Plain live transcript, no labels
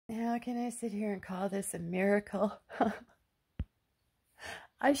How can I sit here and call this a miracle?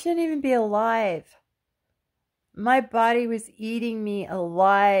 I shouldn't even be alive. My body was eating me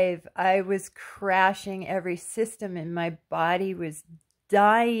alive. I was crashing. Every system in my body was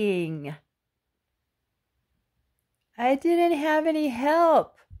dying. I didn't have any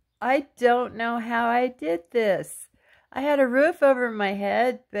help. I don't know how I did this. I had a roof over my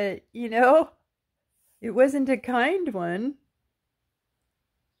head, but, it wasn't a kind one.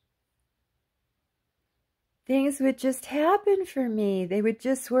 Things would just happen for me. They would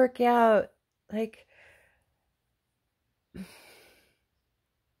just work out. Like,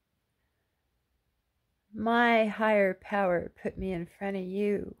 my higher power put me in front of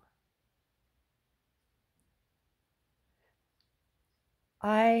you.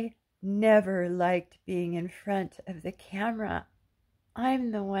 I never liked being in front of the camera.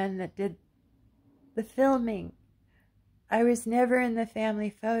 I'm the one that did the filming. I was never in the family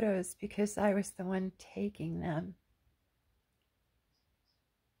photos because I was the one taking them.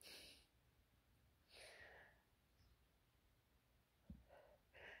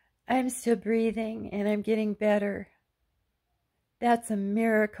 I'm still breathing and I'm getting better. That's a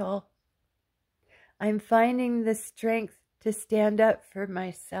miracle. I'm finding the strength to stand up for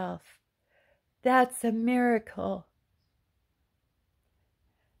myself. That's a miracle.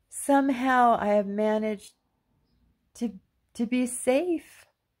 Somehow I have managed to be safe.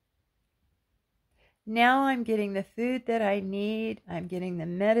 Now I'm getting the food that I need. I'm getting the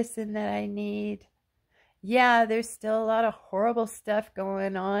medicine that I need. Yeah, there's still a lot of horrible stuff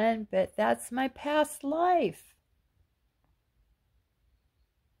going on, but that's my past life.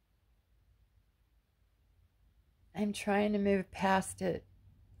 I'm trying to move past it.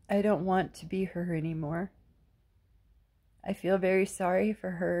 I don't want to be her anymore. I feel very sorry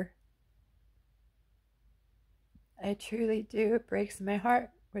for her. I truly do. It breaks my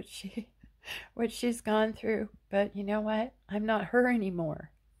heart what she's gone through. But you know what? I'm not her anymore.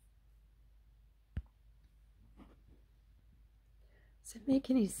 Does it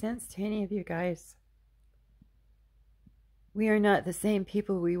make any sense to any of you guys? We are not the same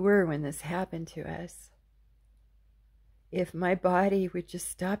people we were when this happened to us. If my body would just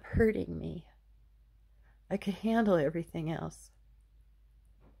stop hurting me, I could handle everything else.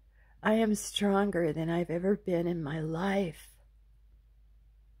 I am stronger than I've ever been in my life.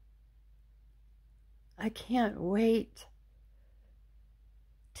 I can't wait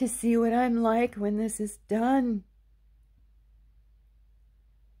to see what I'm like when this is done.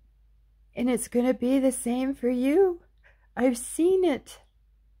 And it's going to be the same for you. I've seen it.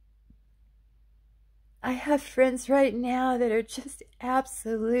 I have friends right now that are just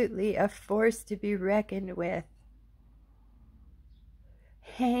absolutely a force to be reckoned with.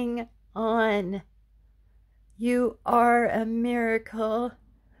 Hang on. You are a miracle.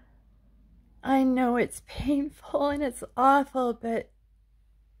 I know it's painful and it's awful, but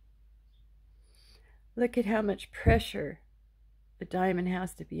look at how much pressure a diamond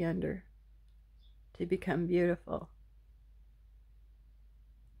has to be under to become beautiful.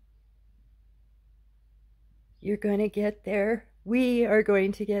 You're going to get there. We are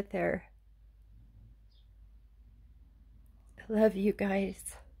going to get there. I love you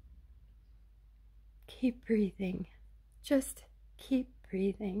guys. Keep breathing. Just keep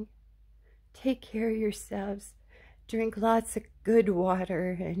breathing. Take care of yourselves. Drink lots of good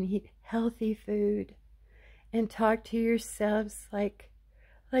water and eat healthy food. And talk to yourselves like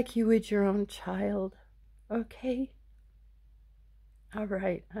you would your own child. Okay? All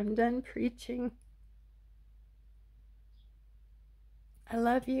right, I'm done preaching. I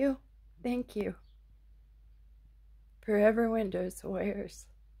love you. Thank you. Forever Windows Warriors.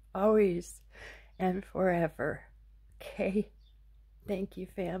 Always and forever. Okay? Thank you,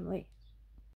 family.